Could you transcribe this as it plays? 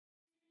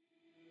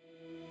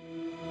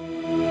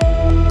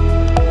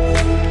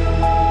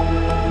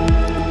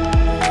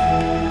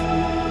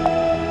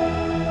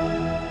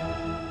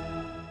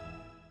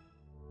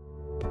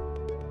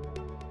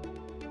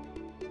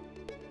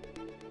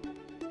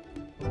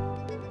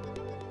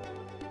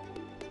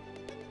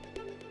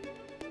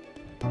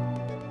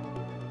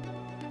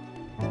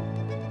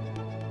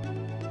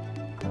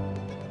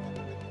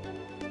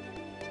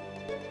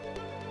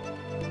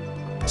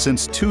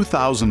Since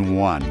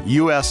 2001,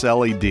 US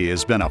LED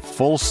has been a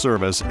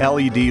full-service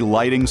LED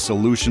lighting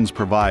solutions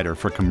provider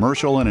for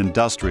commercial and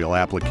industrial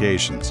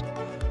applications.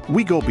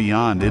 We go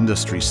beyond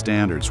industry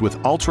standards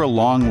with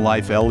ultra-long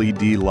life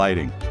LED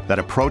lighting that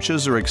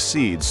approaches or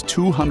exceeds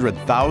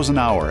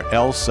 200,000-hour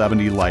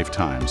L70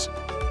 lifetimes.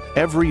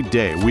 Every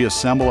day we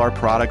assemble our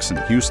products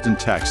in Houston,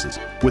 Texas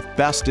with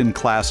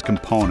best-in-class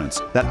components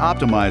that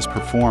optimize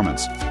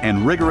performance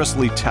and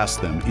rigorously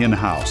test them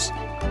in-house.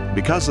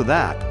 Because of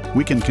that,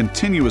 we can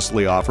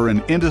continuously offer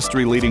an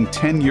industry-leading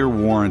 10-year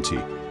warranty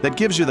that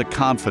gives you the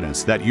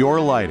confidence that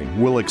your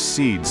lighting will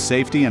exceed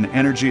safety and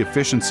energy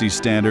efficiency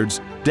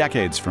standards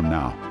decades from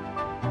now.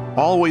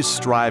 Always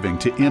striving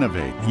to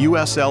innovate,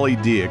 US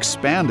LED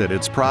expanded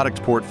its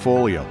product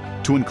portfolio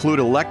to include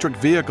electric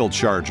vehicle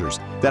chargers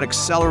that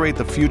accelerate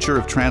the future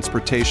of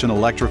transportation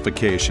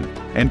electrification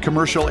and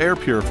commercial air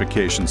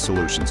purification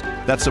solutions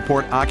that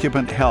support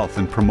occupant health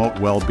and promote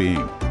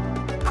well-being.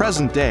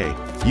 Present day,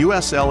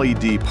 US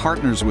LED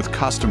partners with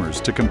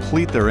customers to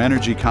complete their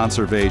energy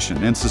conservation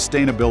and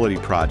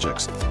sustainability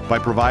projects by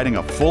providing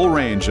a full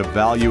range of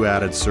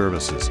value-added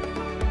services.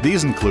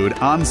 These include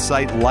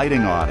on-site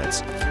lighting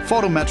audits,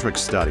 photometric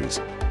studies,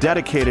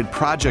 dedicated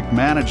project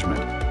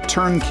management,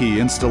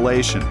 turnkey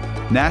installation,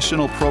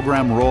 national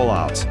program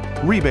rollouts,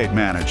 rebate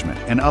management,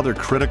 and other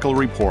critical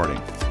reporting.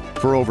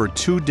 For over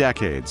 2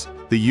 decades,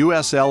 the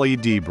US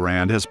LED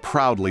brand has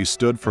proudly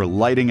stood for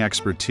lighting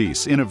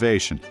expertise,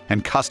 innovation,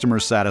 and customer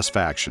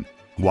satisfaction.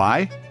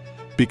 Why?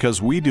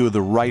 Because we do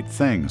the right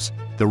things,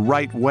 the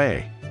right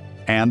way,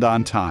 and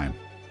on time.